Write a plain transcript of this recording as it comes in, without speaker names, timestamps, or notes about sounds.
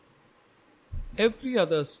Every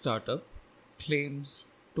other startup claims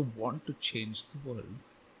to want to change the world.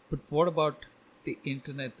 But what about the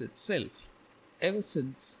internet itself? Ever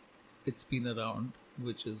since it's been around,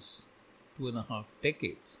 which is 2.5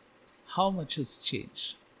 decades, how much has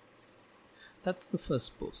changed? That's the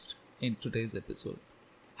first post in today's episode.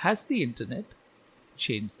 Has the internet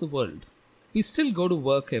changed the world? We still go to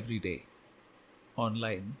work every day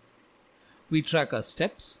online. We track our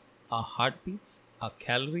steps, our heartbeats, our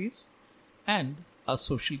calories, and our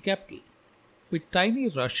social capital with tiny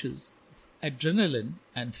rushes of adrenaline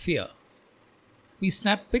and fear. We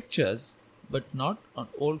snap pictures, but not on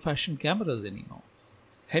old fashioned cameras anymore.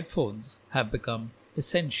 Headphones have become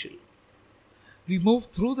essential. We move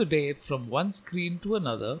through the day from one screen to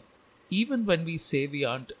another, even when we say we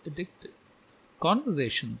aren't addicted.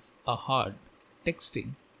 Conversations are hard,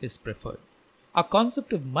 texting is preferred. Our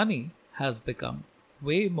concept of money has become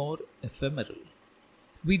way more ephemeral.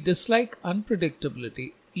 We dislike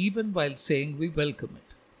unpredictability even while saying we welcome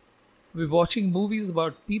it. We're watching movies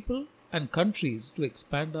about people and countries to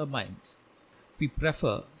expand our minds. We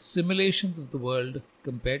prefer simulations of the world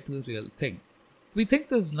compared to the real thing. We think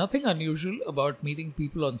there's nothing unusual about meeting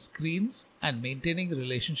people on screens and maintaining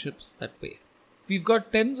relationships that way. We've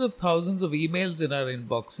got tens of thousands of emails in our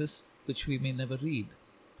inboxes which we may never read.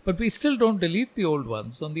 But we still don't delete the old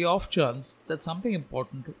ones on the off chance that something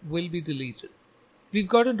important will be deleted. We've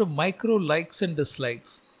got into micro likes and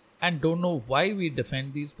dislikes and don't know why we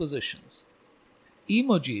defend these positions.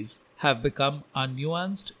 Emojis have become our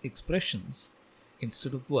nuanced expressions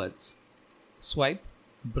instead of words. Swipe,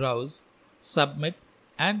 browse, submit,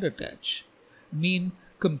 and attach mean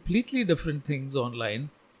completely different things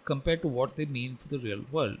online compared to what they mean for the real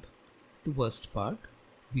world. The worst part,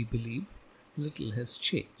 we believe little has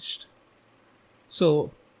changed.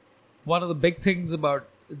 So, one of the big things about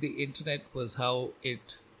the internet was how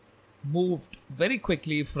it moved very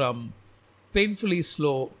quickly from painfully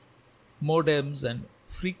slow modems and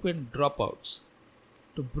frequent dropouts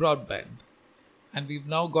to broadband. And we've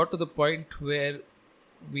now got to the point where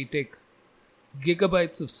we take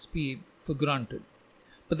gigabytes of speed for granted.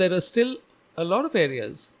 But there are still a lot of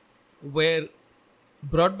areas where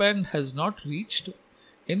broadband has not reached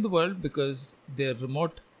in the world because they're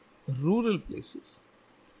remote rural places.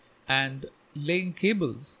 And laying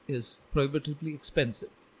cables is prohibitively expensive.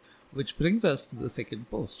 Which brings us to the second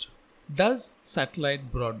post. Does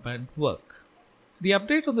satellite broadband work? The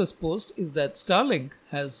update on this post is that Starlink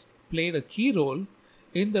has played a key role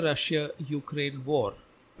in the Russia-Ukraine war.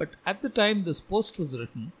 But at the time this post was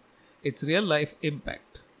written, its real-life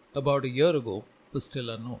impact, about a year ago, was still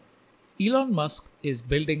unknown. Elon Musk is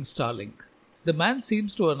building Starlink. The man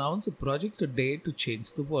seems to announce a project a day to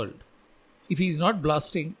change the world. If he's not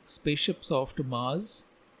blasting spaceships off to Mars,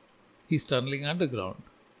 he's tunneling underground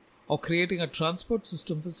or creating a transport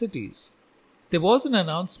system for cities. There was an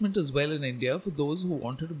announcement as well in India for those who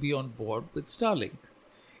wanted to be on board with Starlink,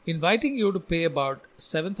 inviting you to pay about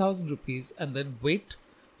 7,000 rupees and then wait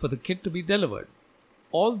for the kit to be delivered.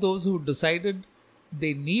 All those who decided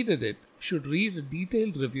they needed it should read a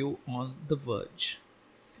detailed review on The Verge.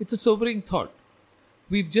 It's a sobering thought.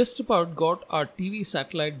 We've just about got our TV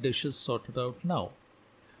satellite dishes sorted out now.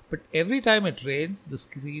 But every time it rains, the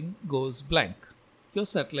screen goes blank. Your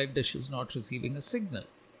satellite dish is not receiving a signal.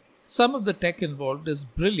 Some of the tech involved is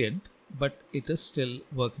brilliant, but it is still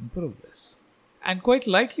work in progress. And quite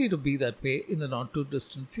likely to be that way in the not too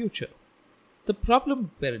distant future. The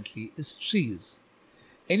problem apparently is trees.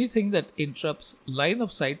 Anything that interrupts line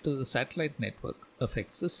of sight to the satellite network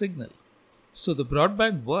affects the signal. So the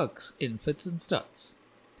broadband works in fits and starts.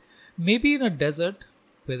 Maybe in a desert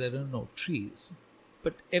where there are no trees,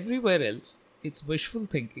 but everywhere else it's wishful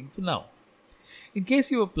thinking for now. In case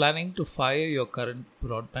you are planning to fire your current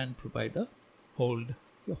broadband provider, hold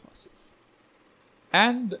your horses.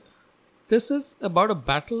 And this is about a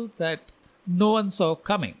battle that no one saw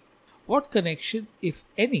coming. What connection, if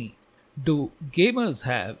any, do gamers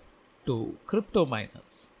have to crypto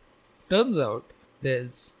miners? Turns out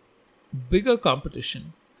there's bigger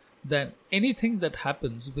competition than anything that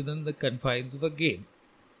happens within the confines of a game.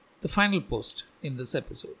 The final post in this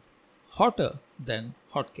episode. Hotter than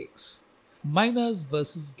hotcakes. Miners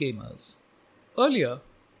versus gamers. Earlier,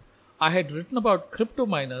 I had written about crypto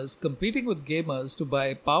miners competing with gamers to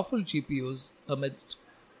buy powerful GPUs amidst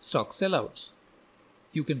stock sellouts.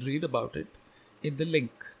 You can read about it in the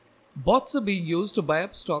link. Bots are being used to buy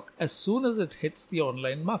up stock as soon as it hits the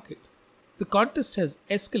online market. The contest has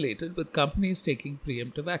escalated with companies taking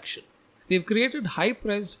preemptive action. They've created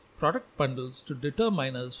high-priced product bundles to deter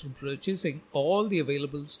miners from purchasing all the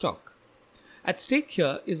available stock. At stake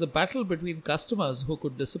here is a battle between customers who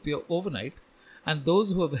could disappear overnight and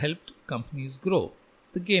those who have helped companies grow,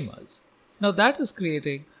 the gamers. Now that is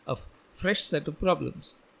creating a fresh set of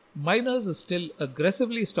problems. Miners are still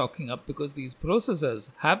aggressively stocking up because these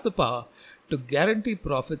processors have the power to guarantee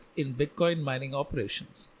profits in Bitcoin mining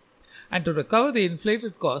operations. And to recover the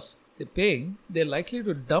inflated costs they're paying, they're likely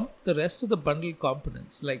to dump the rest of the bundle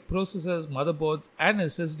components like processors, motherboards, and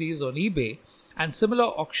SSDs on eBay and similar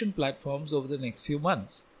auction platforms over the next few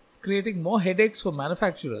months, creating more headaches for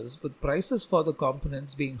manufacturers with prices for the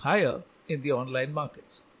components being higher in the online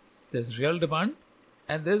markets. There's real demand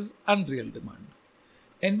and there's unreal demand.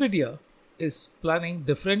 Nvidia is planning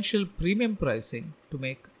differential premium pricing to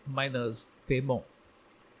make miners pay more.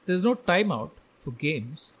 There's no timeout for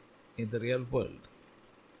games in the real world.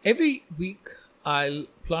 Every week, I'll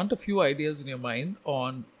plant a few ideas in your mind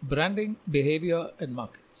on branding, behavior, and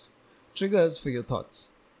markets. Triggers for your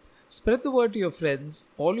thoughts. Spread the word to your friends.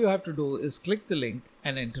 All you have to do is click the link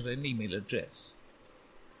and enter an email address.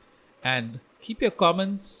 And keep your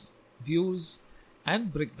comments, views,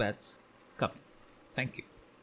 and brickbats coming. Thank you.